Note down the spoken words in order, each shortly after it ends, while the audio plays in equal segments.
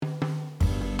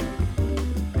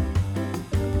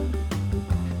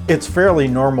It's fairly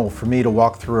normal for me to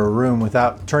walk through a room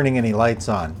without turning any lights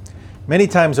on. Many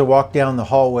times I walk down the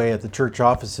hallway at the church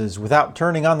offices without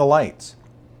turning on the lights.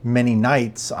 Many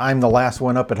nights I'm the last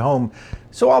one up at home,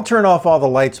 so I'll turn off all the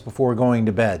lights before going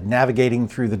to bed, navigating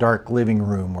through the dark living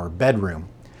room or bedroom.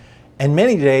 And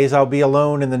many days I'll be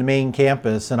alone in the main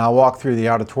campus and I'll walk through the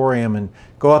auditorium and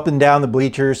go up and down the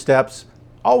bleacher steps,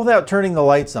 all without turning the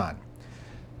lights on.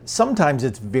 Sometimes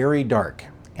it's very dark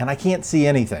and I can't see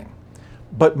anything.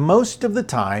 But most of the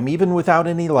time, even without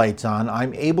any lights on,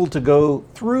 I'm able to go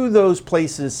through those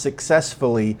places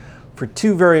successfully for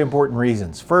two very important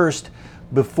reasons. First,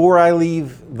 before I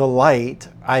leave the light,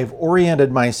 I've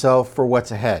oriented myself for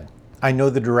what's ahead. I know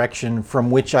the direction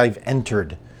from which I've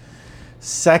entered.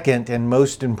 Second, and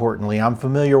most importantly, I'm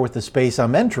familiar with the space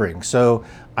I'm entering, so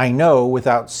I know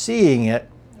without seeing it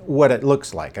what it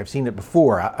looks like. I've seen it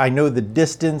before. I know the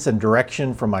distance and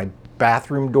direction from my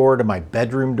bathroom door to my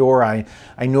bedroom door. I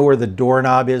know where the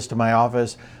doorknob is to my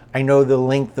office. I know the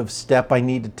length of step I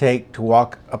need to take to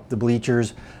walk up the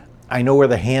bleachers. I know where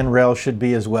the handrail should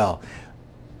be as well.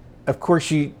 Of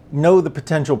course, you know the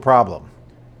potential problem.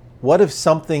 What if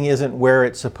something isn't where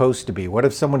it's supposed to be? What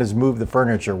if someone has moved the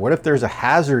furniture? What if there's a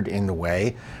hazard in the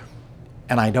way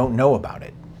and I don't know about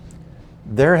it?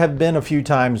 There have been a few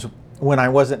times when I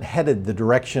wasn't headed the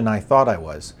direction I thought I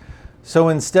was. So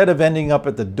instead of ending up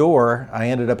at the door, I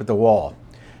ended up at the wall.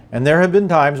 And there have been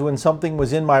times when something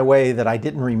was in my way that I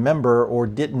didn't remember or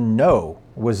didn't know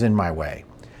was in my way.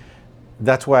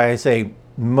 That's why I say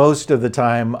most of the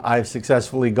time I've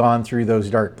successfully gone through those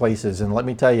dark places. And let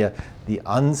me tell you, the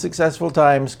unsuccessful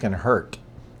times can hurt.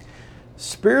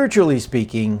 Spiritually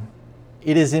speaking,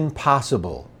 it is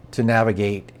impossible to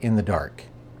navigate in the dark.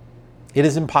 It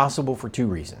is impossible for two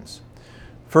reasons.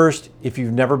 First, if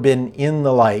you've never been in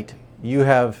the light, you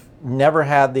have never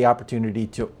had the opportunity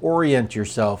to orient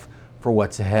yourself for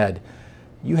what's ahead.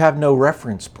 You have no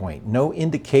reference point, no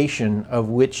indication of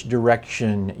which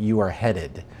direction you are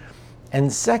headed.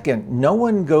 And second, no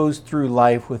one goes through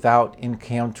life without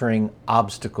encountering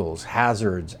obstacles,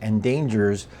 hazards, and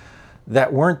dangers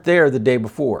that weren't there the day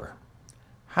before.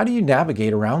 How do you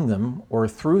navigate around them or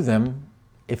through them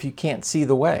if you can't see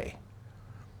the way?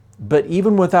 But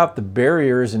even without the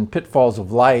barriers and pitfalls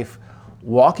of life,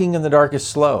 walking in the dark is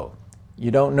slow. You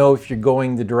don't know if you're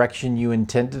going the direction you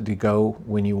intended to go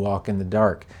when you walk in the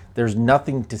dark. There's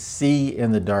nothing to see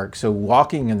in the dark, so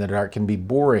walking in the dark can be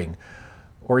boring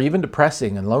or even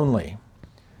depressing and lonely.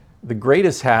 The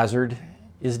greatest hazard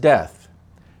is death,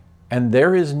 and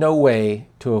there is no way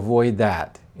to avoid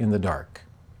that in the dark.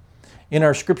 In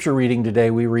our scripture reading today,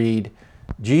 we read,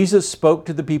 Jesus spoke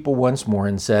to the people once more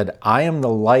and said, I am the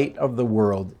light of the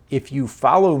world. If you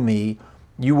follow me,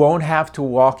 you won't have to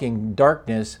walk in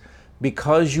darkness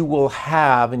because you will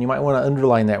have, and you might want to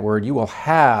underline that word, you will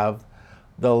have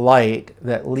the light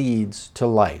that leads to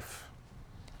life.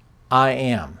 I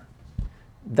am.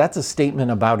 That's a statement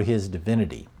about his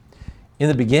divinity. In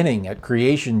the beginning, at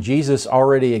creation, Jesus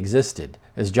already existed.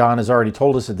 As John has already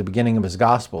told us at the beginning of his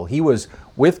gospel, he was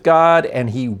with God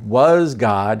and he was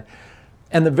God.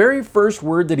 And the very first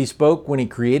word that he spoke when he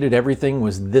created everything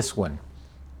was this one,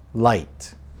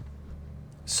 light.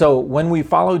 So when we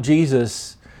follow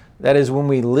Jesus, that is when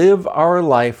we live our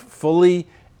life fully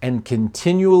and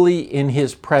continually in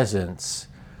his presence,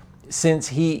 since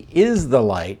he is the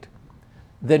light,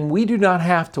 then we do not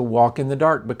have to walk in the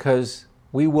dark because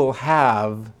we will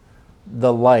have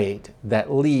the light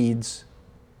that leads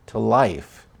to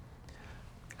life.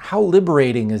 How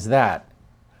liberating is that?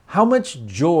 How much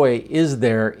joy is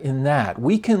there in that?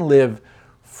 We can live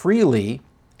freely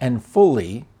and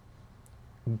fully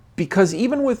because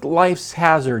even with life's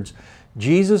hazards,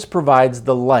 Jesus provides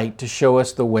the light to show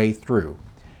us the way through.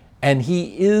 And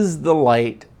he is the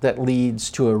light that leads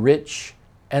to a rich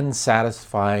and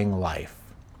satisfying life,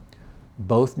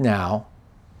 both now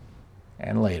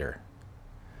and later.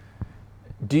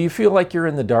 Do you feel like you're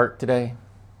in the dark today?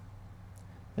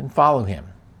 Then follow him.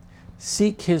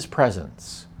 Seek his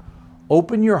presence.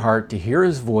 Open your heart to hear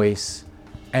his voice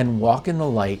and walk in the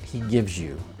light he gives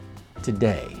you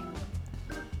today.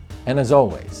 And as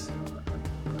always,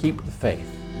 keep the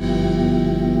faith.